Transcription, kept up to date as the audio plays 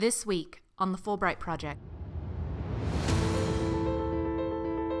This week on the Fulbright Project.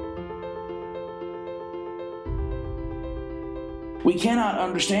 We cannot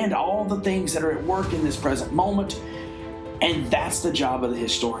understand all the things that are at work in this present moment, and that's the job of the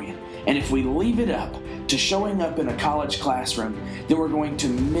historian. And if we leave it up to showing up in a college classroom, then we're going to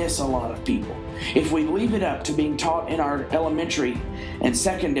miss a lot of people. If we leave it up to being taught in our elementary and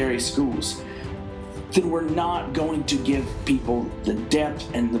secondary schools, then we're not going to give people the depth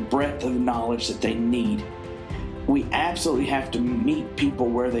and the breadth of knowledge that they need. We absolutely have to meet people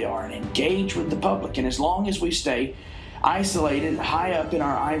where they are and engage with the public. And as long as we stay isolated high up in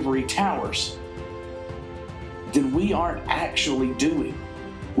our ivory towers, then we aren't actually doing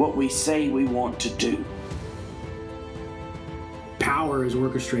what we say we want to do. Power is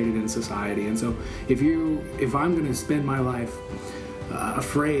orchestrated in society, and so if I'm going to spend my life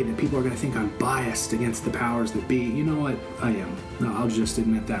afraid that people are going to think I'm biased against the powers that be, you know what? I am. No, I'll just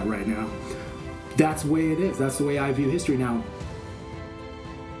admit that right now. That's the way it is. That's the way I view history now.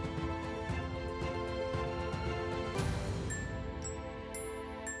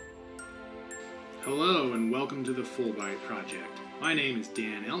 Hello and welcome to the Fulbright Project. My name is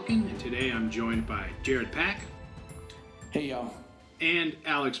Dan Elkin, and today I'm joined by Jared Pack. Hey, y'all. And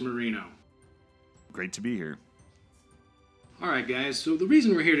Alex Marino. Great to be here. All right, guys. So the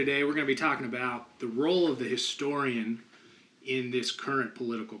reason we're here today, we're going to be talking about the role of the historian in this current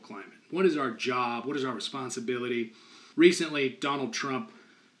political climate. What is our job? What is our responsibility? Recently, Donald Trump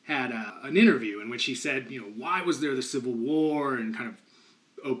had an interview in which he said, why was there the Civil War, and kind of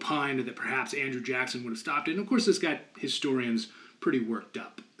opined that perhaps Andrew Jackson would have stopped it. And of course, this got historians pretty worked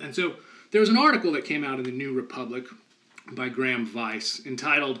up. And so there was an article that came out in the New Republic by Graham Weiss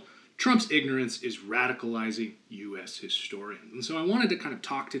entitled, "Trump's Ignorance is Radicalizing U.S. Historians." And so I wanted to kind of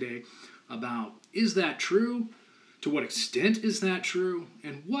talk today about, is that true? To what extent is that true?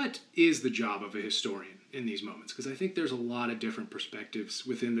 And what is the job of a historian in these moments? Because I think there's a lot of different perspectives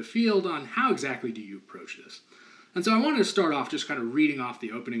within the field on how exactly do you approach this. And so I wanted to start off just kind of reading off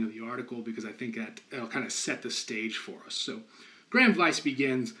the opening of the article because I think that it'll kind of set the stage for us. So Graham Weiss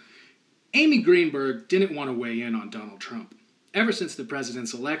begins, "Amy Greenberg didn't want to weigh in on Donald Trump. Ever since the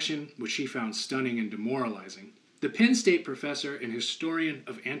president's election, which she found stunning and demoralizing, the Penn State professor and historian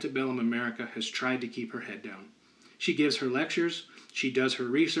of antebellum America has tried to keep her head down. She gives her lectures, she does her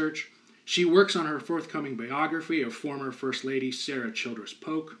research, she works on her forthcoming biography of former First Lady Sarah Childress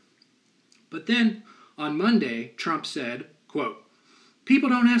Polk. But then, on Monday, Trump said, quote, 'People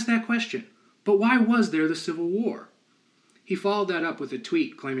don't ask that question, but why was there the Civil War?' He followed that up with a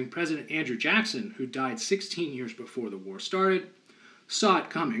tweet claiming President Andrew Jackson, who died 16 years before the war started, saw it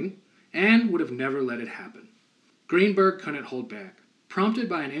coming and would have never let it happen. Greenberg couldn't hold back. Prompted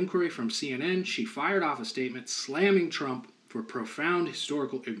by an inquiry from CNN, she fired off a statement slamming Trump for profound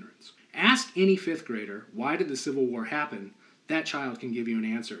historical ignorance. Ask any fifth grader, why did the Civil War happen? That child can give you an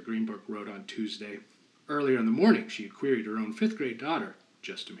answer," Greenberg wrote on Tuesday. Earlier in the morning, she had queried her own fifth grade daughter,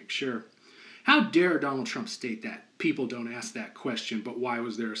 just to make sure. How dare Donald Trump state that? People don't ask that question, but why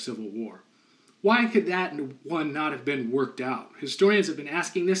was there a Civil War? Why could that one not have been worked out? Historians have been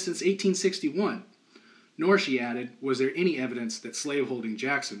asking this since 1861. Nor, she added, was there any evidence that slaveholding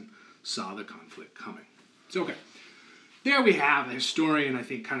Jackson saw the conflict coming. So, okay, there we have a historian, I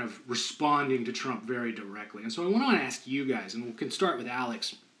think, kind of responding to Trump very directly. And so I want to ask you guys, and we can start with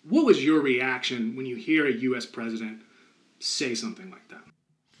Alex, what was your reaction when you hear a U.S. president say something like that?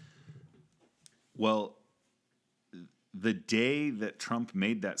 Well, the day that Trump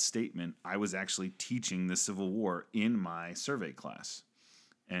made that statement, I was actually teaching the Civil War in my survey class.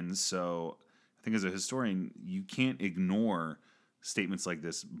 And so I think as a historian, you can't ignore statements like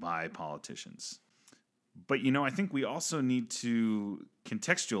this by politicians. But, I think we also need to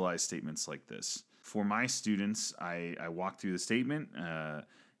contextualize statements like this. For my students, I walked through the statement,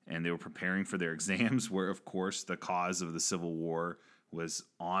 and they were preparing for their exams where, of course, the cause of the Civil War was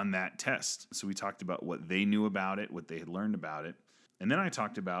on that test. So we talked about what they knew about it, what they had learned about it. And then I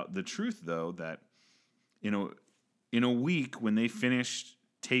talked about the truth, though, that in a week when they finished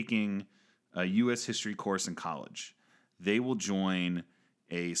taking a U.S. history course in college, they will join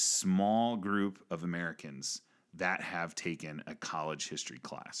a small group of Americans that have taken a college history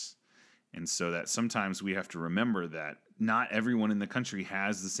class. And so that sometimes we have to remember that not everyone in the country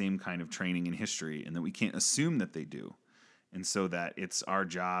has the same kind of training in history, and that we can't assume that they do. And so that it's our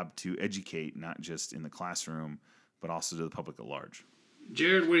job to educate, not just in the classroom, but also to the public at large.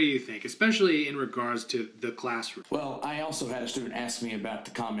 Jared, what do you think, especially in regards to the classroom? Well, I also had a student ask me about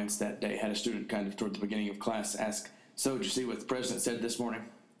the comments that day. Had a student kind of toward the beginning of class ask, "So, did you see what the president said this morning?"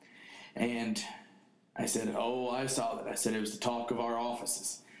 And I said, "Oh, I saw that." I said, "It was the talk of our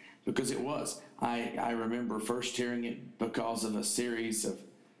offices." because it was. I remember first hearing it because of a series of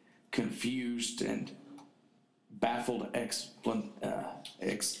confused and baffled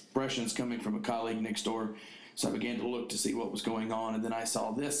expressions coming from a colleague next door. So I began to look to see what was going on, and then I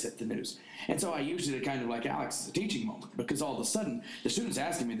saw this hit the news. And so I used it kind of like Alex as a teaching moment, because all of a sudden the student's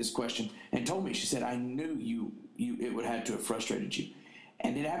asking me this question and told me, she said, I knew you it would have to have frustrated you.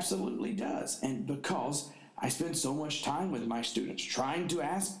 And it absolutely does. And because I spend so much time with my students trying to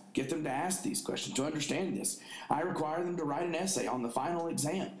get them to ask these questions, to understand this, I require them to write an essay on the final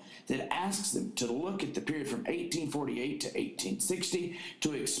exam that asks them to look at the period from 1848 to 1860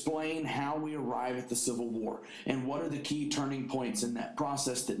 to explain how we arrive at the Civil War and what are the key turning points in that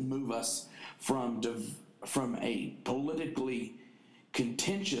process that move us from a politically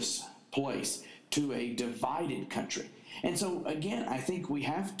contentious place to a divided country. And so, again, I think we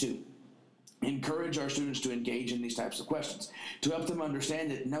have to encourage our students to engage in these types of questions, to help them understand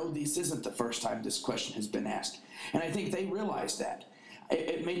that, no, this isn't the first time this question has been asked. And I think they realize that.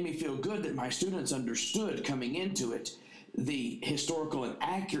 It made me feel good that my students understood coming into it the historical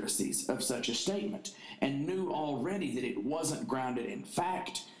inaccuracies of such a statement and knew already that it wasn't grounded in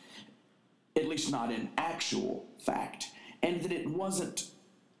fact, at least not in actual fact, and that it wasn't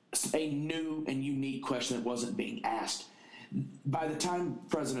a new and unique question that wasn't being asked. By the time the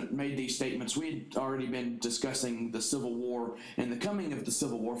president made these statements, we had already been discussing the Civil War and the coming of the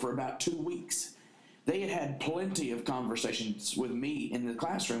Civil War for about 2 weeks. They had plenty of conversations with me in the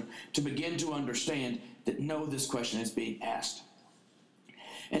classroom to begin to understand that, no, this question is being asked.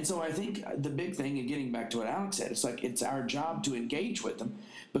 And so I think the big thing, and getting back to what Alex said, it's our job to engage with them,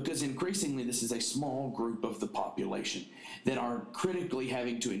 because increasingly this is a small group of the population that are critically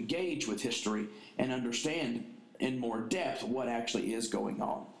having to engage with history and understand in more depth what actually is going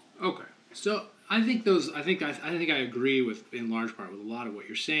on. Okay, so I think I agree with, in large part, with a lot of what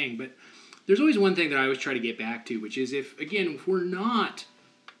you're saying, but there's always one thing that I always try to get back to, which is if we're not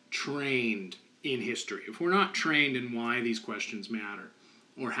trained in history, if we're not trained in why these questions matter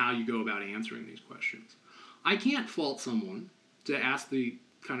or how you go about answering these questions, I can't fault someone to ask the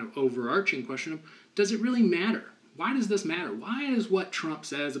kind of overarching question of, does it really matter? Why does this matter? Why is what Trump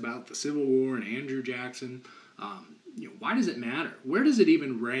says about the Civil War and Andrew Jackson, why does it matter? Where does it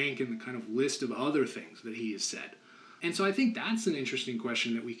even rank in the kind of list of other things that he has said? And so I think that's an interesting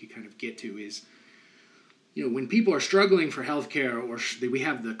question that we could kind of get to is, when people are struggling for healthcare or we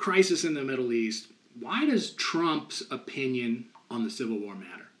have the crisis in the Middle East, why does Trump's opinion on the Civil War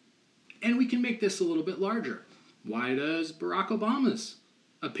matter? And we can make this a little bit larger. Why does Barack Obama's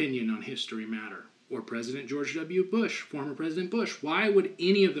opinion on history matter? Or President George W. Bush, former President Bush. Why would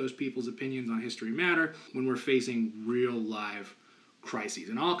any of those people's opinions on history matter when we're facing real live crises?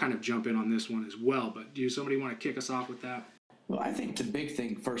 And I'll kind of jump in on this one as well, but do somebody want to kick us off with that? Well, I think the big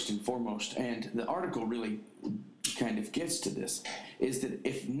thing, first and foremost, and the article really kind of gets to this, is that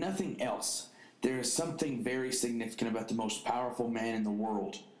if nothing else, there is something very significant about the most powerful man in the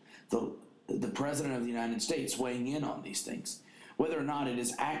world, the President of the United States, weighing in on these things. Whether or not it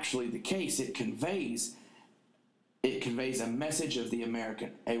is actually the case, it conveys a message of the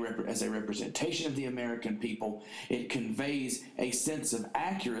American, as a representation of the American people. It conveys a sense of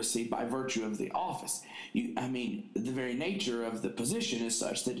accuracy by virtue of the office. The very nature of the position is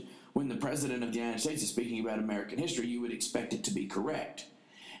such that when the President of the United States is speaking about American history, you would expect it to be correct.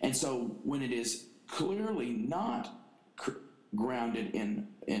 And so when it is clearly not grounded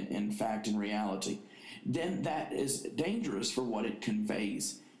in fact and reality, then that is dangerous for what it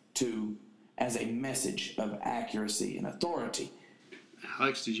conveys as a message of accuracy and authority.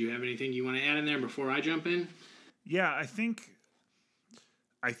 Alex, did you have anything you want to add in there before I jump in? Yeah, I think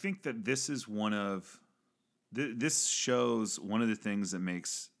that this is this shows one of the things that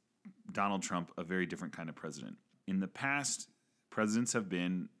makes Donald Trump a very different kind of president. In the past, presidents have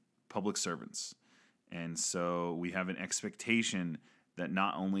been public servants. And so we have an expectation that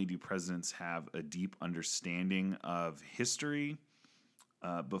not only do presidents have a deep understanding of history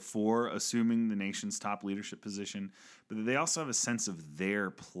before assuming the nation's top leadership position, but that they also have a sense of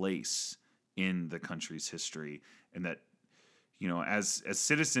their place in the country's history. And that, as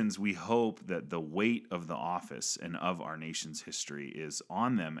citizens, we hope that the weight of the office and of our nation's history is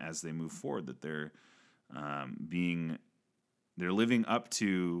on them as they move forward, that they're living up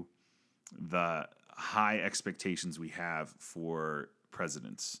to the high expectations we have for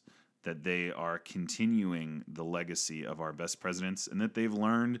presidents, that they are continuing the legacy of our best presidents, and that they've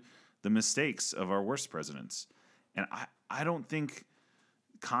learned the mistakes of our worst presidents. And I don't think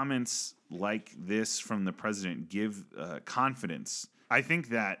comments like this from the president give confidence. I think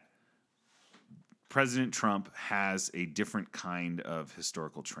that President Trump has a different kind of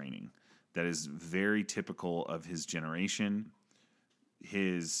historical training that is very typical of his generation.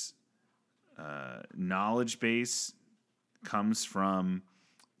 His knowledge base comes from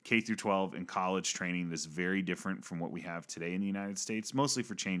K through 12 and college training that's very different from what we have today in the United States, mostly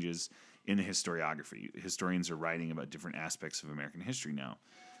for changes in the historiography. Historians are writing about different aspects of American history now.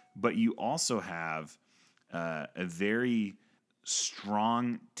 But you also have a very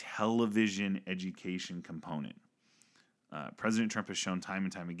strong television education component. President Trump has shown time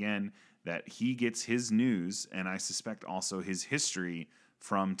and time again that he gets his news, and I suspect also his history,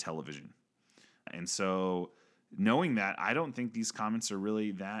 from television. And so, knowing that, I don't think these comments are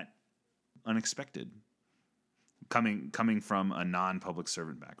really that unexpected, coming from a non-public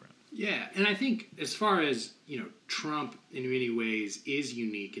servant background. Yeah, and I think as far as, Trump in many ways is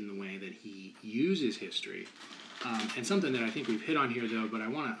unique in the way that he uses history. And something that I think we've hit on here, though, but I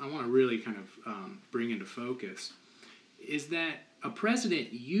want to really kind of bring into focus, is that a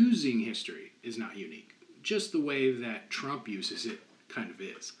president using history is not unique. Just the way that Trump uses it kind of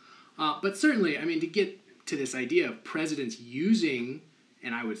is. But certainly, to get to this idea of presidents using,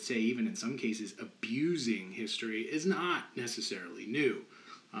 and I would say even in some cases abusing history, is not necessarily new.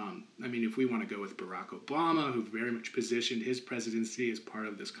 If we want to go with Barack Obama, who very much positioned his presidency as part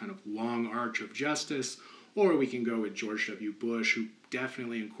of this kind of long arch of justice, or we can go with George W. Bush, who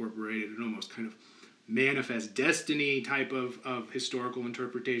definitely incorporated an almost kind of manifest destiny type of historical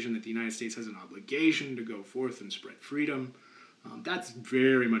interpretation that the United States has an obligation to go forth and spread freedom. That's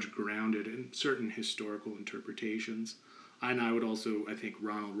very much grounded in certain historical interpretations. And I would also, I think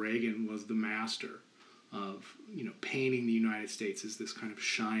Ronald Reagan was the master of, painting the United States as this kind of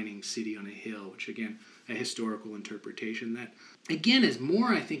shining city on a hill, which again, a historical interpretation that, again, is more,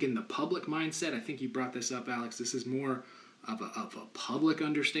 I think, in the public mindset. I think you brought this up, Alex. This is more of a public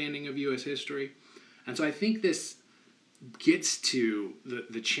understanding of U.S. history. And so I think this gets to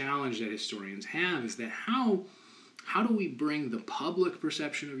the challenge that historians have, is that how do we bring the public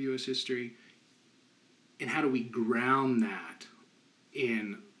perception of U.S. history, and how do we ground that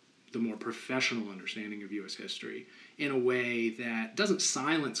in the more professional understanding of U.S. history in a way that doesn't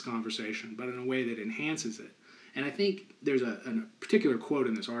silence conversation, but in a way that enhances it. And I think there's a particular quote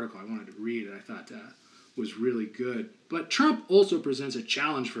in this article I wanted to read that I thought was really good. But Trump also presents a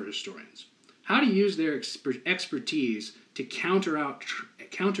challenge for historians. How to use their expertise to counteract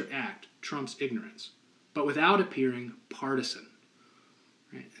Trump's ignorance, but without appearing partisan.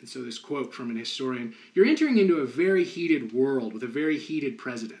 Right? And so this quote from an historian: "You're entering into a very heated world with a very heated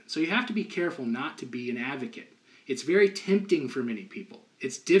president, so you have to be careful not to be an advocate. It's very tempting for many people.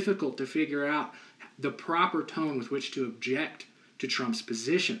 It's difficult to figure out the proper tone with which to object to Trump's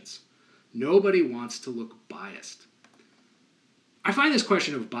positions. Nobody wants to look biased." I find this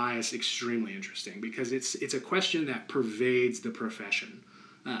question of bias extremely interesting because it's a question that pervades the profession.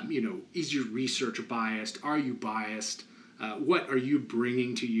 Is your research biased? Are you biased? What are you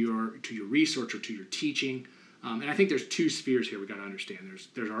bringing to your research or to your teaching? And I think there's two spheres here we got to understand.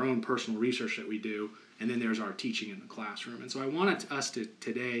 There's our own personal research that we do, and then there's our teaching in the classroom. And so I wanted us to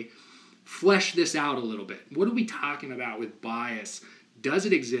today flesh this out a little bit. What are we talking about with bias? Does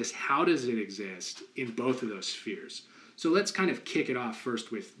it exist? How does it exist in both of those spheres? So let's kind of kick it off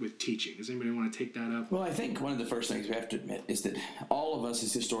first with teaching. Does anybody want to take that up? Well, I think one of the first things we have to admit is that all of us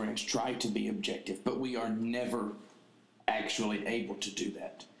as historians try to be objective, but we are never actually able to do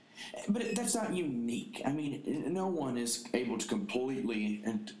that. But that's not unique. No one is able to completely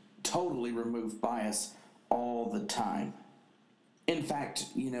and totally remove bias all the time. In fact,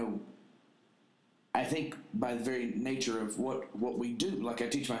 I think by the very nature of what we do, like I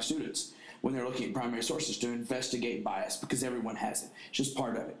teach my students when they're looking at primary sources, to investigate bias, because everyone has it. It's just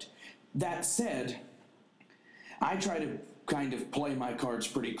part of it. That said, I try to kind of play my cards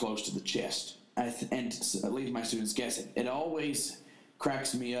pretty close to the chest and leave my students guessing. It always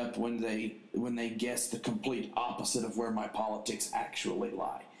cracks me up when they guess the complete opposite of where my politics actually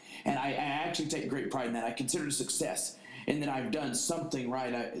lie. And I actually take great pride in that. I consider it a success in that I've done something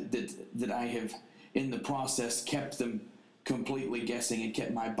right, that I have, in the process, kept them completely guessing and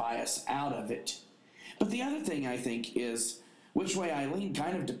kept my bias out of it. But the other thing I think is which way I lean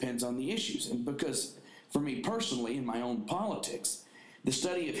kind of depends on the issues. And because for me personally, in my own politics, the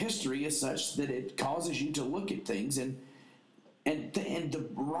study of history is such that it causes you to look at things and the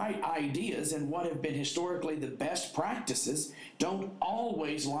right ideas and what have been historically the best practices don't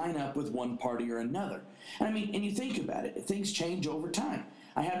always line up with one party or another. And you think about it, things change over time.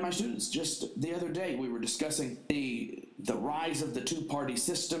 I had my students just the other day, we were discussing the rise of the two-party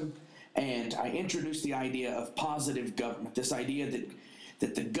system, and I introduced the idea of positive government, this idea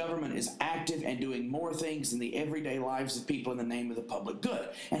that the government is active and doing more things in the everyday lives of people in the name of the public good,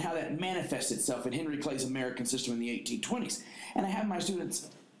 and how that manifests itself in Henry Clay's American system in the 1820s. And I have my students,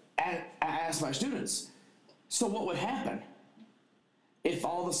 I ask my students, so what would happen if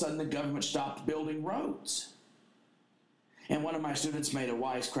all of a sudden the government stopped building roads? And one of my students made a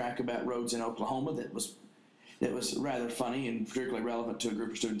wisecrack about roads in Oklahoma that was rather funny and particularly relevant to a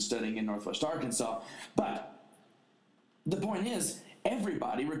group of students studying in Northwest Arkansas. But the point is,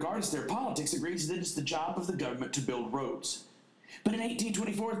 everybody, regardless of their politics, agrees that it's the job of the government to build roads. But in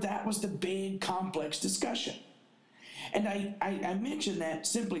 1824, that was the big, complex discussion. And I mention that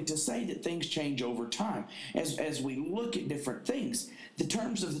simply to say that things change over time. As we look at different things, the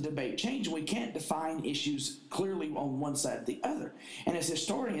terms of the debate change, and we can't define issues clearly on one side or the other. And as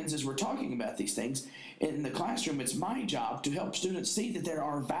historians, as we're talking about these things in the classroom, it's my job to help students see that there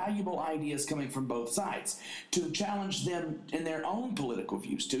are valuable ideas coming from both sides, to challenge them in their own political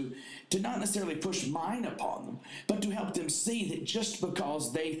views, to not necessarily push mine upon them, but to help them see that just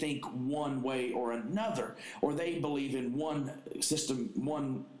because they think one way or another, or they believe in one system,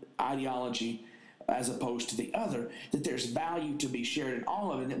 one ideology, as opposed to the other, that there's value to be shared in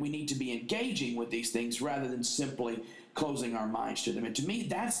all of it, and that we need to be engaging with these things rather than simply closing our minds to them. And to me,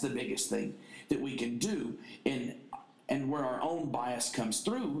 that's the biggest thing that we can do, and where our own bias comes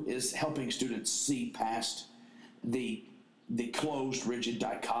through is helping students see past the closed, rigid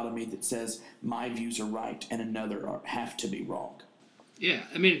dichotomy that says my views are right and another have to be wrong. Yeah,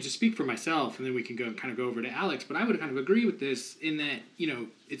 I mean, to speak for myself, and then we can go over to Alex, but I would kind of agree with this in that,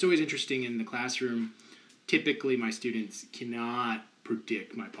 it's always interesting in the classroom. Typically, my students cannot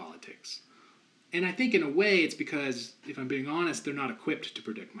predict my politics. And I think in a way it's because, if I'm being honest, they're not equipped to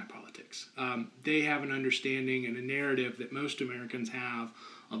predict my politics. They have an understanding and a narrative that most Americans have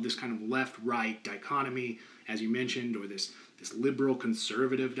of this kind of left-right dichotomy, as you mentioned, or this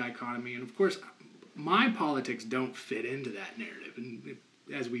liberal-conservative dichotomy. And of course, my politics don't fit into that narrative. And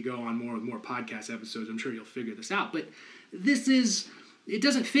as we go on more podcast episodes, I'm sure you'll figure this out. But it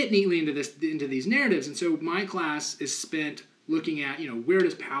doesn't fit neatly into these narratives. And so my class is spent looking at, where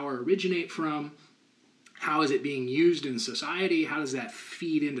does power originate from? How is it being used in society? How does that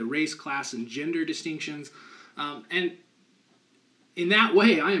feed into race, class, and gender distinctions? And in that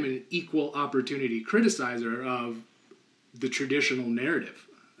way, I am an equal opportunity criticizer of the traditional narrative.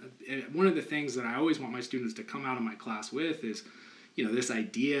 One of the things that I always want my students to come out of my class with is, this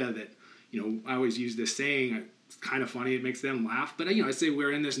idea that, I always use this saying, it's kind of funny, it makes them laugh, but, I say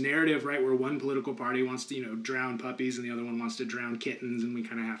we're in this narrative, right, where one political party wants to, drown puppies and the other one wants to drown kittens, and we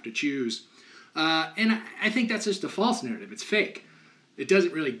kind of have to choose. And I think that's just a false narrative. It's fake. It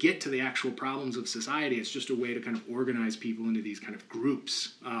doesn't really get to the actual problems of society. It's just a way to kind of organize people into these kind of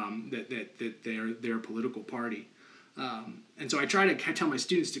groups that they're their political party. And so I try to tell my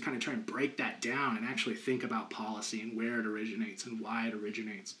students to kind of try and break that down and actually think about policy and where it originates and why it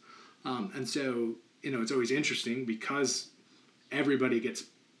originates. And so, it's always interesting because everybody gets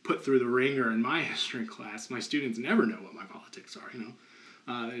put through the ringer in my history class. My students never know what my politics are,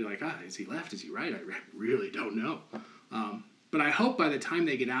 They're like, is he left? Is he right? I really don't know. But I hope by the time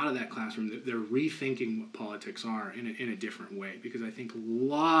they get out of that classroom that they're rethinking what politics are in a different way, because I think a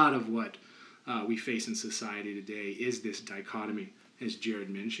lot of what we face in society today is this dichotomy, as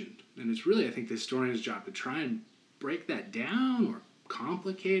Jared mentioned. And it's really, I think, the historian's job to try and break that down or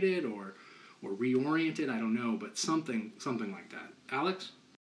complicate it or reorient it. I don't know, but something like that. Alex?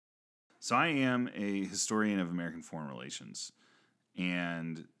 So I am a historian of American foreign relations,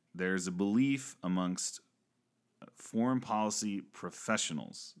 and there's a belief amongst foreign policy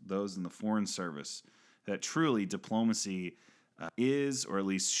professionals, those in the foreign service, that truly diplomacy is, or at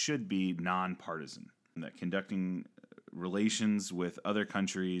least should be, nonpartisan, and that conducting relations with other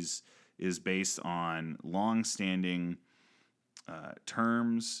countries is based on long-standing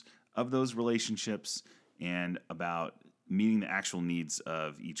terms of those relationships and about meeting the actual needs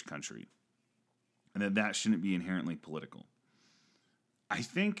of each country, and that shouldn't be inherently political. I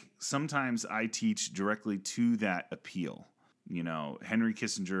think sometimes I teach directly to that appeal. Henry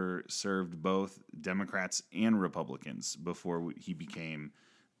Kissinger served both Democrats and Republicans before he became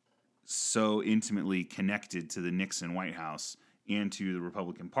so intimately connected to the Nixon White House and to the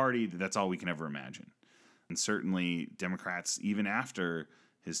Republican Party that that's all we can ever imagine. And certainly Democrats, even after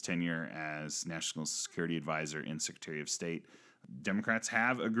his tenure as National Security Advisor and Secretary of State, Democrats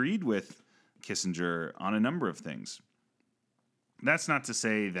have agreed with Kissinger on a number of things. That's not to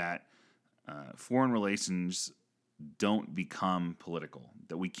say that foreign relations don't become political,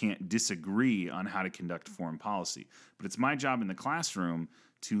 that we can't disagree on how to conduct foreign policy. But it's my job in the classroom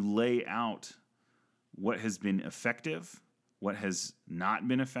to lay out what has been effective, what has not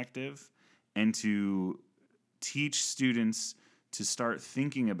been effective, and to teach students to start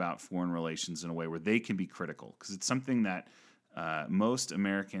thinking about foreign relations in a way where they can be critical, because it's something that most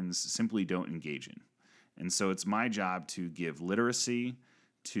Americans simply don't engage in. And so it's my job to give literacy,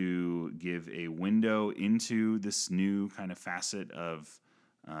 to give a window into this new kind of facet of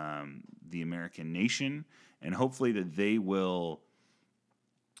the American nation, and hopefully that they will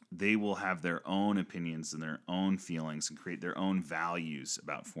have their own opinions and their own feelings and create their own values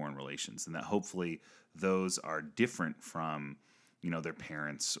about foreign relations, and that hopefully those are different from, their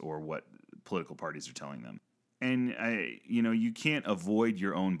parents or what political parties are telling them. And you can't avoid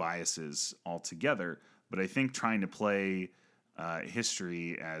your own biases altogether, but I think trying to play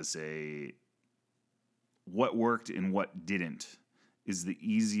history as what worked and what didn't is the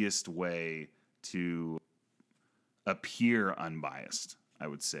easiest way to appear unbiased, I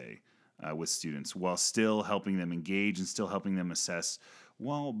would say, with students, while still helping them engage and still helping them assess,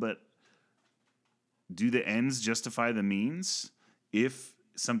 well, but do the ends justify the means? If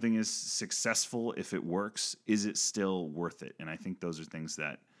something is successful, if it works, is it still worth it? And I think those are things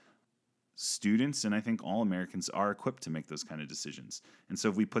that students, and I think all Americans, are equipped to make those kind of decisions. And so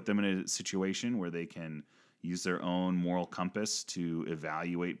if we put them in a situation where they can use their own moral compass to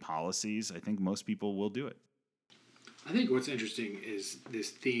evaluate policies, I think most people will do it. I think what's interesting is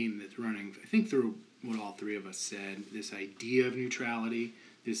this theme that's running, I think, through what all three of us said, this idea of neutrality,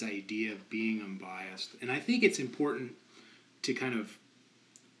 this idea of being unbiased. And I think it's important to kind of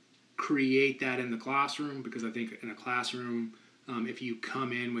create that in the classroom, because I think in a classroom, if you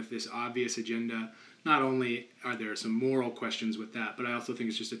come in with this obvious agenda, not only are there some moral questions with that, but I also think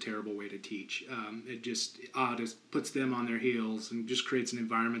it's just a terrible way to teach. It just puts them on their heels and just creates an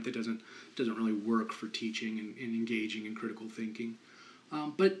environment that doesn't really work for teaching and engaging in critical thinking.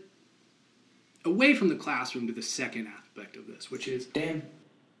 But away from the classroom to the second aspect of this, which is... Dan,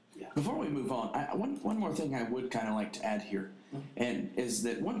 before we move on, one more thing I would kind of like to add here, and is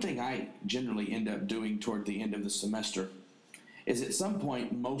that one thing I generally end up doing toward the end of the semester is at some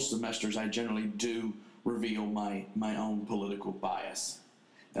point, most semesters, I generally do reveal my own political bias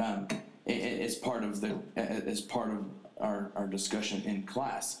as part of our discussion in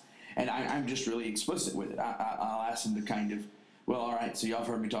class, and I'm just really explicit with it. I'll ask them to kind of, well, all right, so y'all have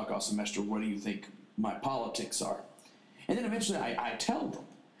heard me talk all semester. What do you think my politics are? And then eventually I tell them,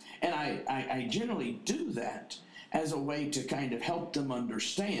 and I generally do that as a way to kind of help them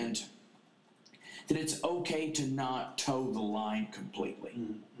understand that it's okay to not toe the line completely.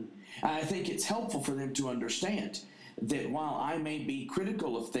 Mm-hmm. I think it's helpful for them to understand that while I may be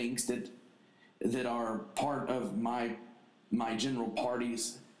critical of things that are part of my general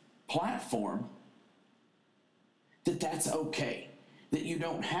party's platform, that's okay, that you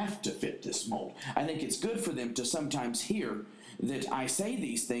don't have to fit this mold. I think it's good for them to sometimes hear that I say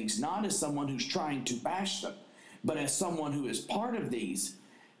these things not as someone who's trying to bash them, but as someone who is part of these,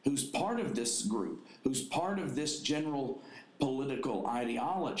 who's part of this group, who's part of this general political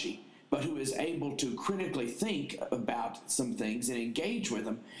ideology, but who is able to critically think about some things and engage with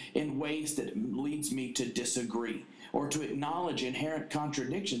them in ways that leads me to disagree or to acknowledge inherent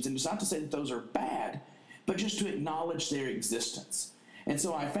contradictions. And it's not to say that those are bad, but just to acknowledge their existence. And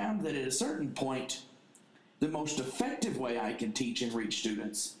so I found that at a certain point, the most effective way I can teach and reach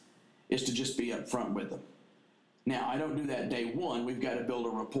students is to just be upfront with them. Now, I don't do that day one. We've got to build a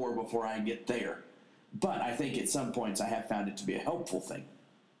rapport before I get there. But I think at some points I have found it to be a helpful thing.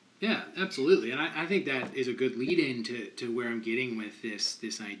 Yeah, absolutely. And I think that is a good lead-in to where I'm getting with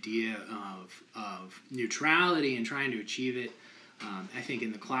this idea of neutrality and trying to achieve it. I think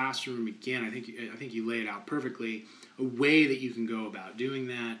in the classroom, again, I think you lay it out perfectly, a way that you can go about doing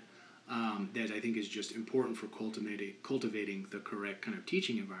that that I think is just important for cultivating the correct kind of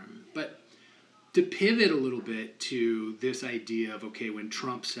teaching environment. But to pivot a little bit to this idea of, okay, when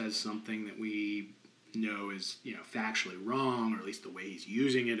Trump says something that we know is, factually wrong, or at least the way he's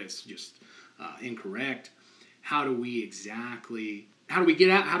using it is just incorrect, how do we address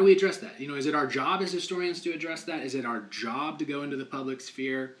that? Is it our job as historians to address that? Is it our job to go into the public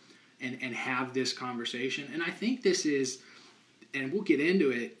sphere and have this conversation? And I think this is, and we'll get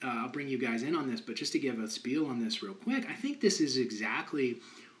into it, I'll bring you guys in on this, but just to give a spiel on this real quick, I think this is exactly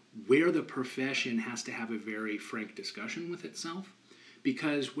where the profession has to have a very frank discussion with itself,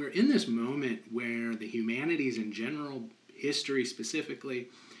 because we're in this moment where the humanities in general, history specifically,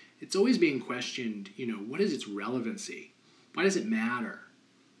 it's always being questioned, what is its relevancy? Why does it matter?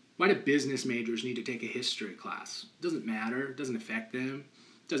 Why do business majors need to take a history class? It doesn't matter. It doesn't affect them.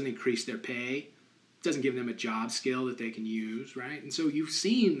 It doesn't increase their pay. It doesn't give them a job skill that they can use, right? And so you've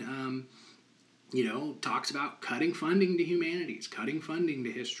seen talks about cutting funding to humanities, cutting funding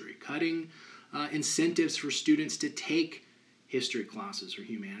to history, cutting incentives for students to take history classes or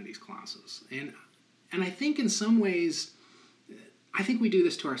humanities classes. And I think in some ways, I think we do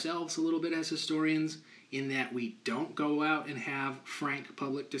this to ourselves a little bit as historians, in that we don't go out and have frank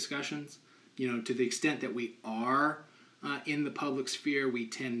public discussions. To the extent that we are in the public sphere, we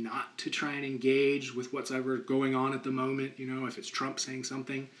tend not to try and engage with what's ever going on at the moment. If it's Trump saying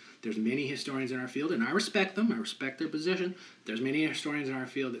something, there's many historians in our field, and I respect them. I respect their position. There's many historians in our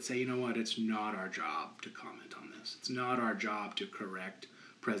field that say, it's not our job to comment on this. It's not our job to correct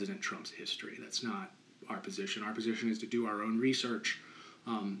President Trump's history. That's not our position. Our position is to do our own research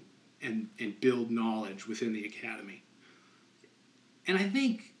and build knowledge within the academy. And I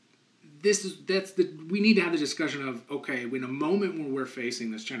think we need to have the discussion of, okay, in a moment when we're facing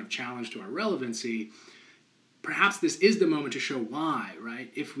this kind of challenge to our relevancy, perhaps this is the moment to show why,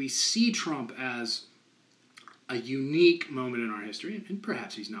 right? If we see Trump as a unique moment in our history, and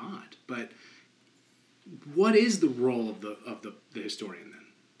perhaps he's not, but what is the role of the historian then?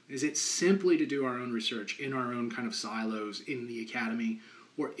 Is it simply to do our own research in our own kind of silos in the academy,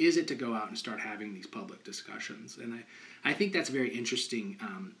 or is it to go out and start having these public discussions? And I think that's very interesting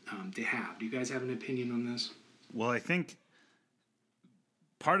to have. Do you guys have an opinion on this? Well, I think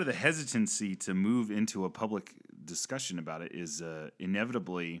part of the hesitancy to move into a public discussion about it is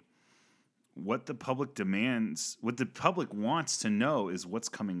inevitably what the public demands, what the public wants to know is what's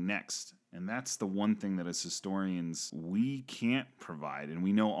coming next. And that's the one thing that as historians we can't provide. And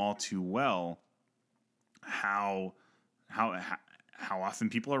we know all too well how often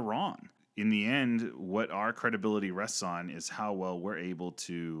people are wrong. In the end, what our credibility rests on is how well we're able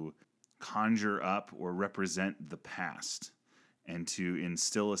to conjure up or represent the past and to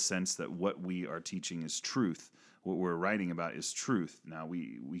instill a sense that what we are teaching is truth, what we're writing about is truth. Now,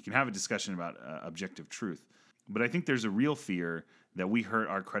 we can have a discussion about objective truth, but I think there's a real fear that we hurt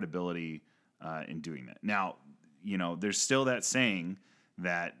our credibility in doing that. Now, there's still that saying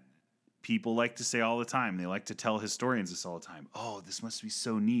that people like to say all the time. They like to tell historians this all the time. Oh, this must be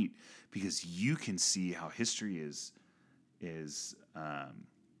so neat because you can see how history is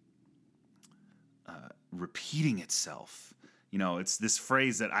repeating itself. It's this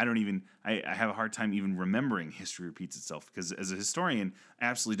phrase that I have a hard time even remembering. History repeats itself, because as a historian, I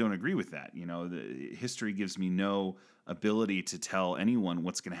absolutely don't agree with that. The history gives me no ability to tell anyone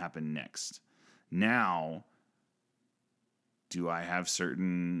what's going to happen next. Now, do I have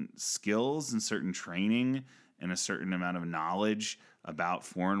certain skills and certain training and a certain amount of knowledge about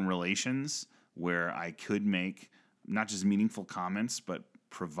foreign relations where I could make not just meaningful comments, but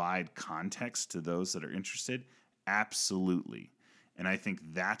provide context to those that are interested? Absolutely. And I think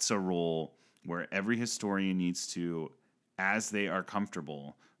that's a role where every historian needs to, as they are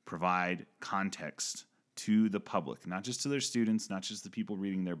comfortable, provide context to the public, not just to their students, not just the people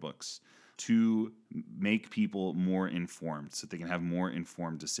reading their books, to make people more informed so they can have more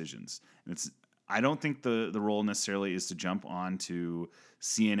informed decisions. And I don't think the role necessarily is to jump on to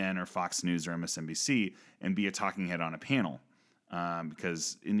CNN or Fox News or MSNBC and be a talking head on a panel,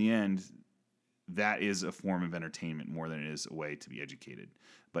 because in the end, that is a form of entertainment more than it is a way to be educated.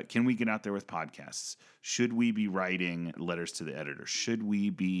 But can we get out there with podcasts? Should we be writing letters to the editor? Should we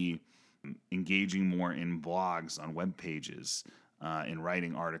be engaging more in blogs on web pages, in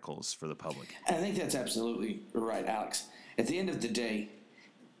writing articles for the public? I think that's absolutely right, Alex. At the end of the day,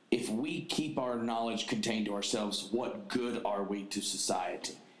 if we keep our knowledge contained to ourselves, what good are we to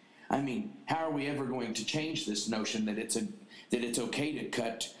society? I mean, how are we ever going to change this notion that it's okay to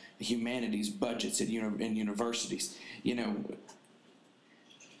cut humanities budgets in universities?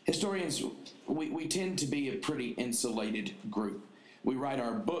 Historians, we tend to be a pretty insulated group. We write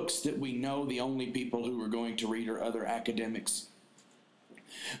our books that we know the only people who are going to read are other academics.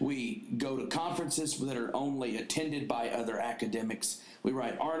 We go to conferences that are only attended by other academics. We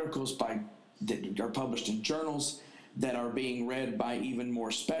write articles that are published in journals that are being read by even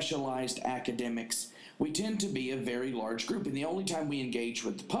more specialized academics. We tend to be a very large group, and the only time we engage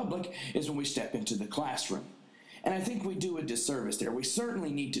with the public is when we step into the classroom. And I think we do a disservice there. We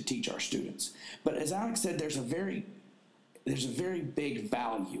certainly need to teach our students. But as Alex said, there's a very big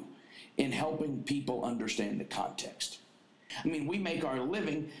value in helping people understand the context. I mean, we make our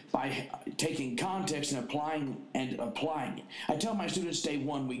living by taking context and applying it. I tell my students day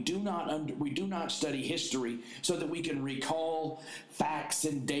one, we do not study history so that we can recall facts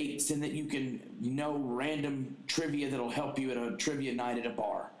and dates and that you can know random trivia that'll help you at a trivia night at a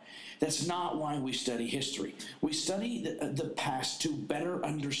bar. That's not why we study history. We study the past to better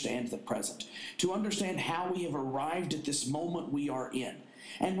understand the present, to understand how we have arrived at this moment we are in.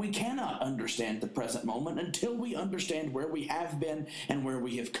 And we cannot understand the present moment until we understand where we have been and where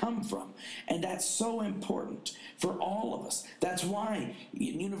we have come from. And that's so important for all of us. That's why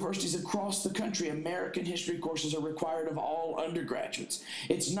in universities across the country, American history courses are required of all undergraduates.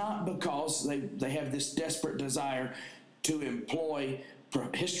 It's not because they have this desperate desire to employ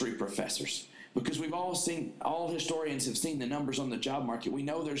history professors. Because all historians have seen the numbers on the job market. We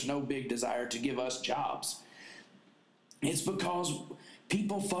know there's no big desire to give us jobs. It's because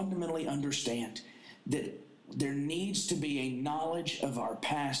people fundamentally understand that there needs to be a knowledge of our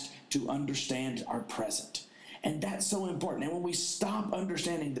past to understand our present. And that's so important. And when we stop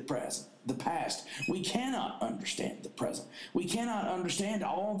understanding the past, we cannot understand the present. We cannot understand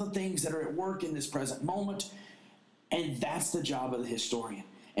all the things that are at work in this present moment. And that's the job of the historian.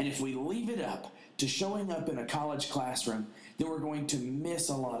 And if we leave it up to showing up in a college classroom, then we're going to miss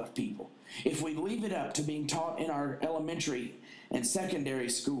a lot of people. If we leave it up to being taught in our elementary and secondary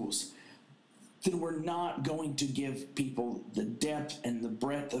schools, then we're not going to give people the depth and the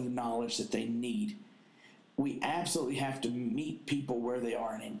breadth of knowledge that they need. We absolutely have to meet people where they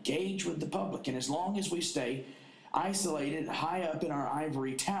are and engage with the public. And as long as we stay isolated high up in our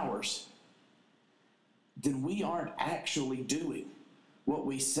ivory towers, then we aren't actually doing what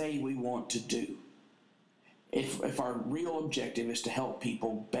we say we want to do. If our real objective is to help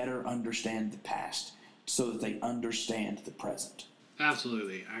people better understand the past so that they understand the present.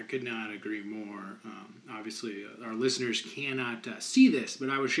 Absolutely. I could not agree more. Obviously, our listeners cannot see this, but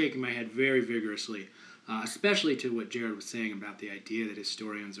I was shaking my head very vigorously, especially to what Jared was saying about the idea that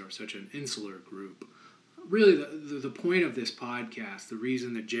historians are such an insular group. Really, the point of this podcast, the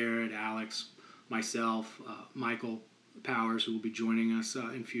reason that Jared, Alex, myself, Michael Powers, who will be joining us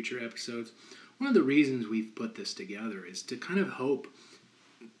in future episodes, one of the reasons we've put this together is to kind of hope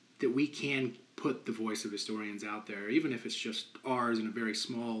that we can put the voice of historians out there, even if it's just ours in a very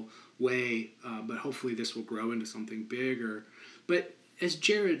small way, but hopefully this will grow into something bigger. But as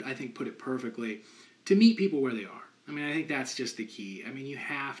Jared, I think, put it perfectly, to meet people where they are. I mean, I think that's just the key. I mean, you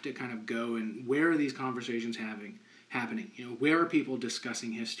have to kind of go and where are these conversations happening? You know, where are people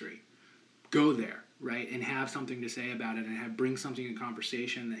discussing history? Go there, right, and have something to say about it and bring something in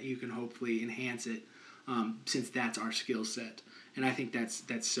conversation that you can hopefully enhance it, since that's our skill set. And I think that's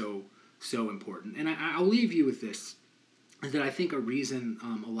so important. And I'll leave you with this, is that I think a reason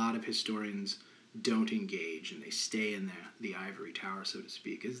a lot of historians don't engage and they stay in the ivory tower, so to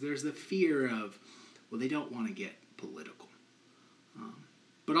speak, is there's the fear of, well, they don't want to get political.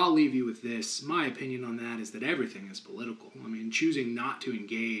 But I'll leave you with this. My opinion on that is that everything is political. I mean, choosing not to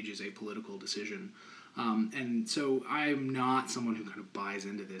engage is a political decision. And so I'm not someone who kind of buys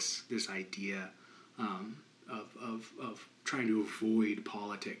into this idea of trying to avoid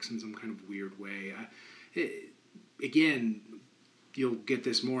politics in some kind of weird way. Again, you'll get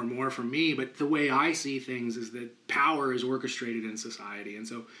this more and more from me, but the way I see things is that power is orchestrated in society. And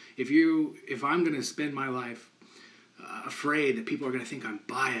so if I'm going to spend my life afraid that people are going to think I'm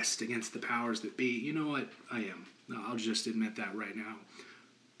biased against the powers that be, you know what? I am. I'll just admit that right now.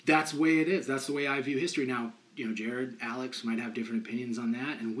 That's the way it is. That's the way I view history. Now, you know, Jared, Alex might have different opinions on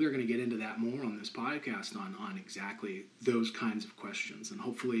that, and we're going to get into that more on this podcast on exactly those kinds of questions. And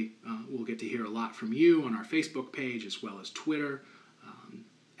hopefully we'll get to hear a lot from you on our Facebook page as well as Twitter,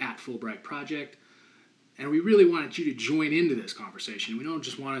 at Fulbright Project. And we really wanted you to join into this conversation. We don't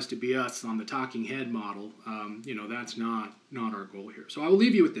just want us to be us on the talking head model. That's not our goal here. So I will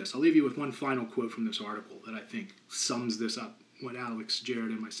leave you with this. I'll leave you with one final quote from this article that I think sums this up, what Alex,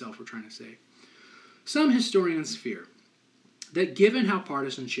 Jared, and myself were trying to say. Some historians fear that given how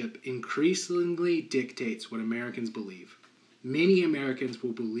partisanship increasingly dictates what Americans believe, many Americans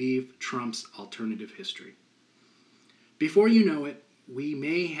will believe Trump's alternative history. Before you know it, we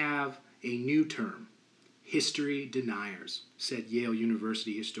may have a new term, history deniers, said Yale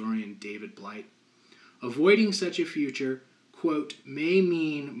University historian David Blight. Avoiding such a future, quote, may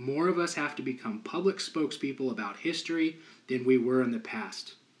mean more of us have to become public spokespeople about history than we were in the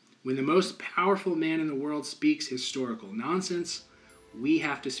past. When the most powerful man in the world speaks historical nonsense, we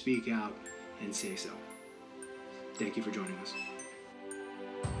have to speak out and say so. Thank you for joining us.